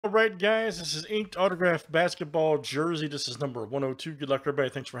All right, guys, this is inked autographed basketball jersey. This is number 102. Good luck, everybody.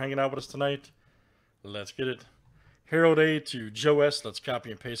 Thanks for hanging out with us tonight. Let's get it. Harold A to Joe S. Let's copy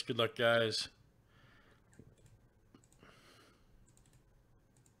and paste. Good luck, guys.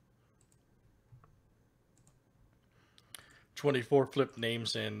 $24 flip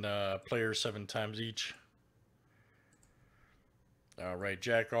names and players 7 times each. All right,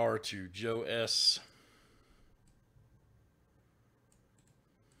 Jack R to Joe S.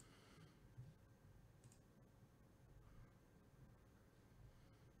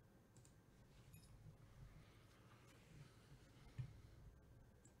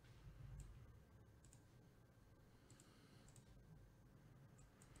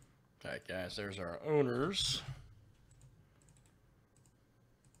 All right, guys, there's our owners.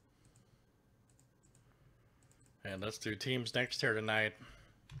 And let's do teams next here tonight.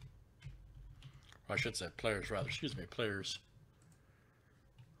 Or I should say players, rather. Excuse me, players.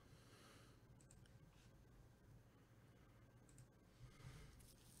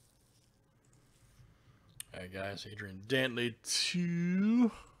 All right, guys, Adrian Dantley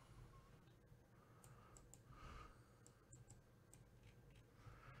to...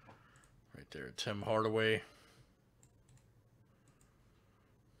 Right there, Tim Hardaway.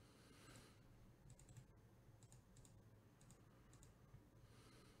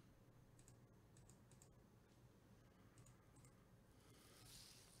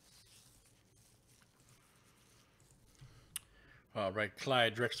 All right,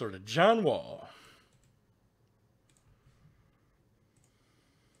 Clyde Drexler to John Wall.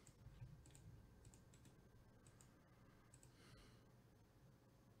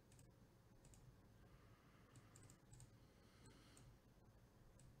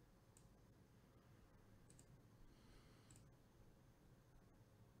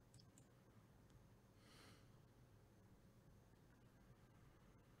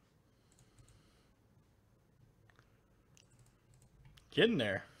 Getting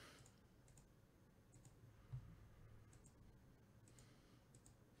there.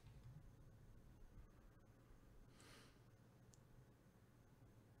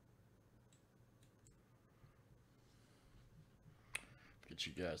 Get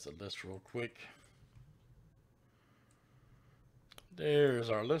you guys the list real quick. There's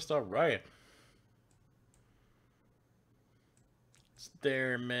our list. All right. It's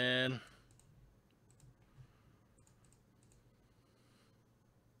there, man.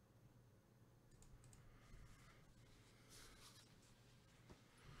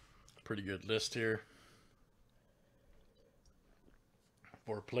 Pretty good list here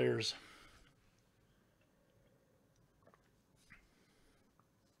for players.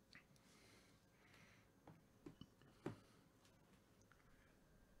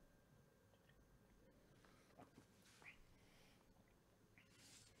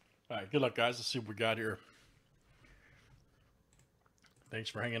 All right, good luck, guys. Let's see what we got here. Thanks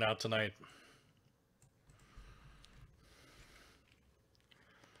for hanging out tonight.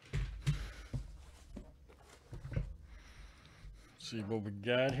 See what we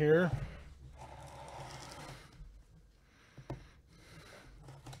got here.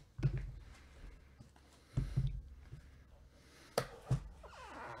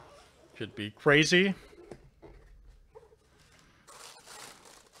 Could be crazy.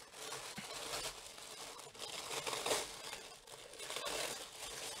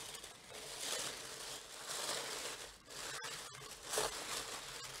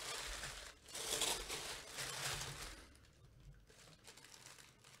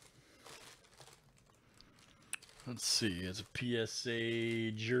 Let's see, it's a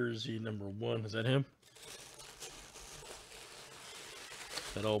PSA jersey number 1. Is that him?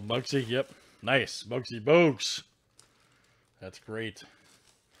 That old Muggsy? Yep. Nice. Muggsy Bogues. That's great.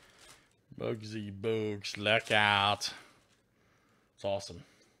 Muggsy Bogues. Look out. It's awesome.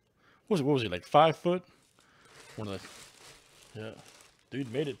 What was he, like 5 foot? One of the... Yeah.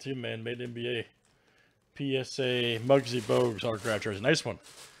 Dude made it too, man. Made NBA. PSA Muggsy Bogues autograph jersey. Nice one.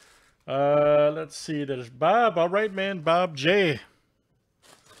 Let's see. There's Bob. All right, man. Bob J.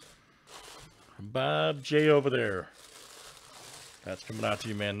 Bob J over there. That's coming out to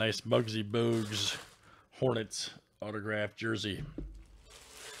you, man. Nice Muggsy Bogues Hornets autograph jersey.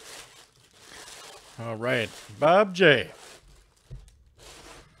 All right. Bob J.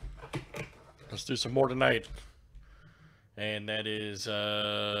 Let's do some more tonight. And that is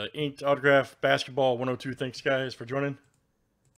inked autograph basketball 102. Thanks, guys, for joining.